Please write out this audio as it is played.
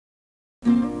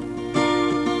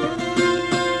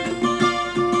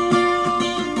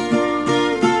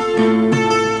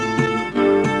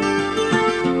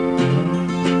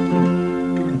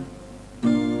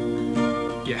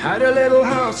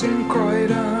house in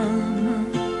Croydon,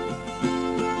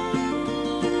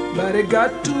 but it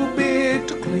got too big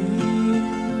to clean.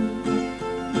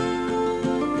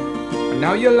 And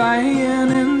now you're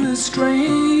lying in this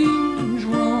strange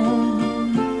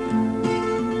room,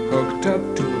 hooked up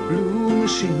to a blue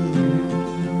machine.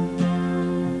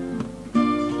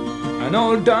 An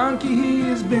old donkey,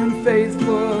 he's been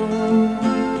faithful,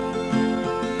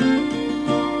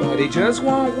 but he just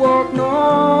won't walk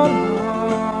no more.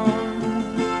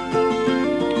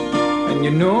 And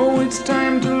you know it's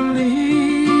time to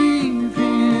leave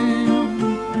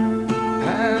him,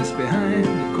 pass behind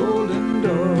the golden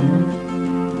door.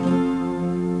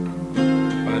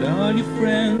 But all your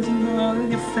friends and all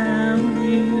your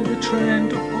family, they're trying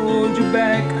to hold you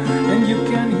back, and you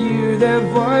can hear their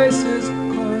voices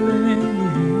calling.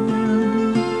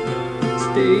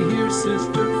 Stay here,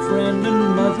 sister, friend, and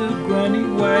mother, granny,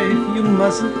 wife, you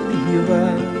mustn't leave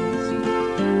us,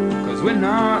 'cause we're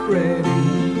not ready.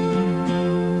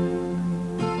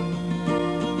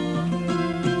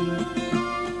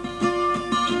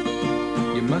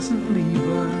 You mustn't leave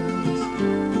us,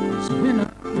 'cause we're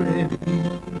not ready.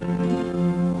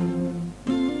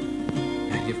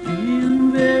 Now you're feeling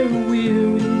very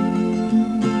weary,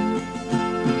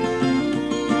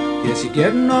 yes, you're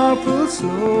getting awful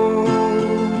slow,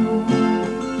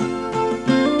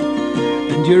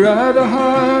 and you're out of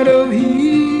hard of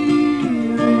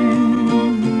hearing,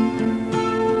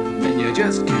 and you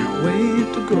just can't wait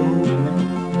to go.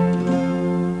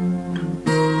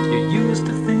 You used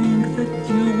to think that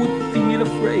you would feel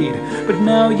afraid, but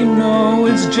now you know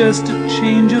it's just a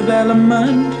change of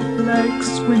element, like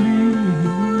swimming.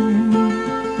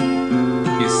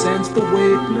 You sense the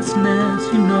weightlessness,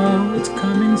 you know it's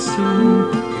coming soon.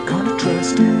 You're gonna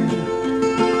trust it,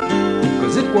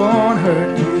 'cause it won't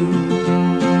hurt you.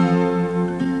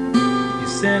 You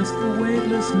sense the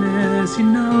weightlessness, you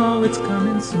know it's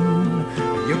coming soon,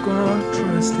 and you're gonna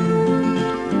trust it,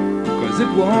 'cause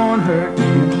it won't hurt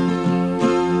you.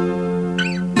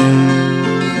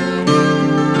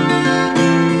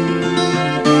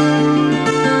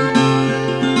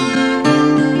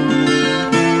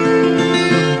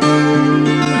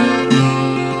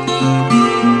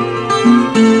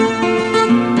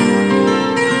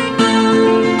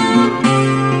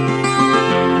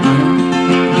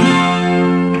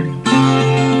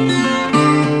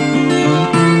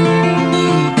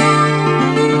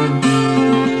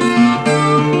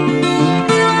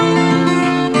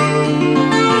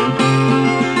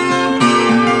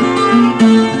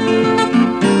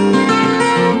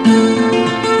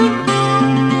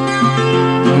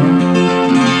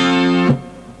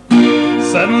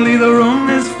 Suddenly the room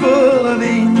is full of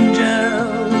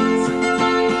angels,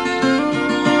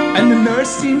 and the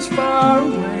nurse seems far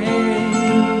away,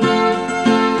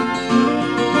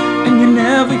 and you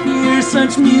never hear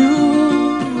such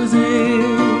music,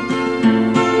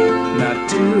 not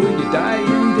till your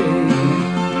dying day.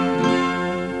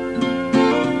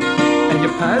 And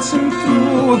you're passing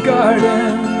through a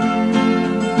garden,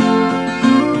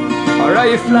 or are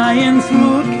you flying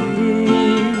through a cave?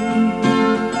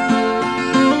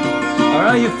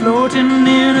 Are you floating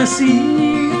in a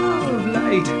sea of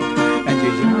light, and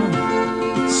you're young,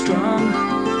 strong,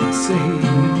 and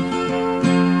safe?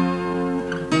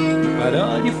 But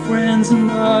all your friends and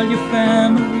all your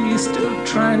family still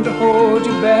trying to hold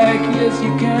you back. Yes,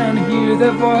 you can hear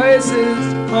their voices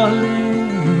calling.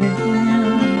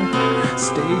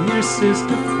 Stay here,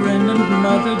 sister, friend, and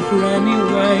mother, granny,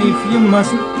 wife, you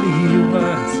mustn't leave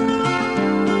us,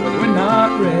 'cause we're not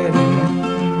ready.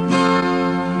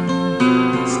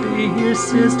 Dear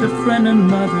sister, friend, and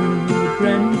mother,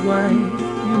 granny, wife,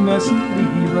 you mustn't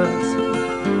leave us,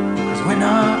 'cause we're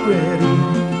not ready.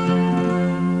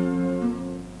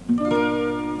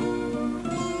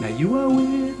 Now you are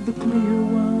with the clear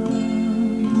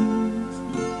ones,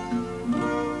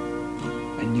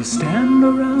 and you stand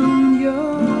around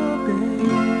your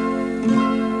bed,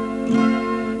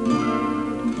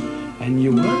 and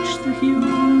you watch the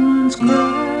humans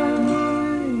cry.